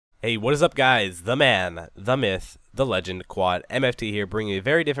Hey, what is up, guys? The man, the myth, the legend, Quadmft here, bringing a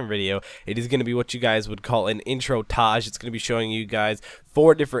very different video. It is going to be what you guys would call an introtage. It's going to be showing you guys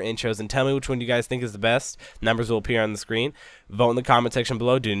 4 different intros, and tell me which one you guys think is the best. Numbers will appear on the screen. Vote in the comment section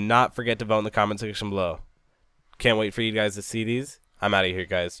below. Do not forget to vote in the comment section below. Can't wait for you guys to see these. I'm out of here,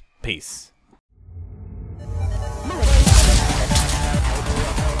 guys. Peace.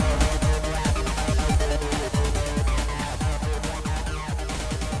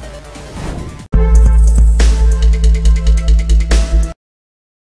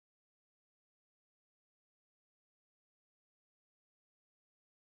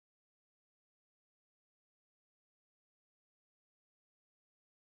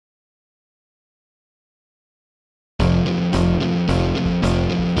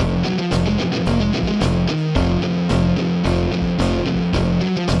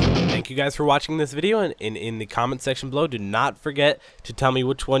 Thank you guys for watching this video, and in the comment section below, do not forget to tell me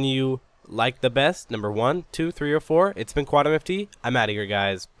which one you like the best. Number 1, 2, 3, or 4. It's been Quadmft. I'm out of here,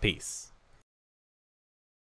 guys. Peace.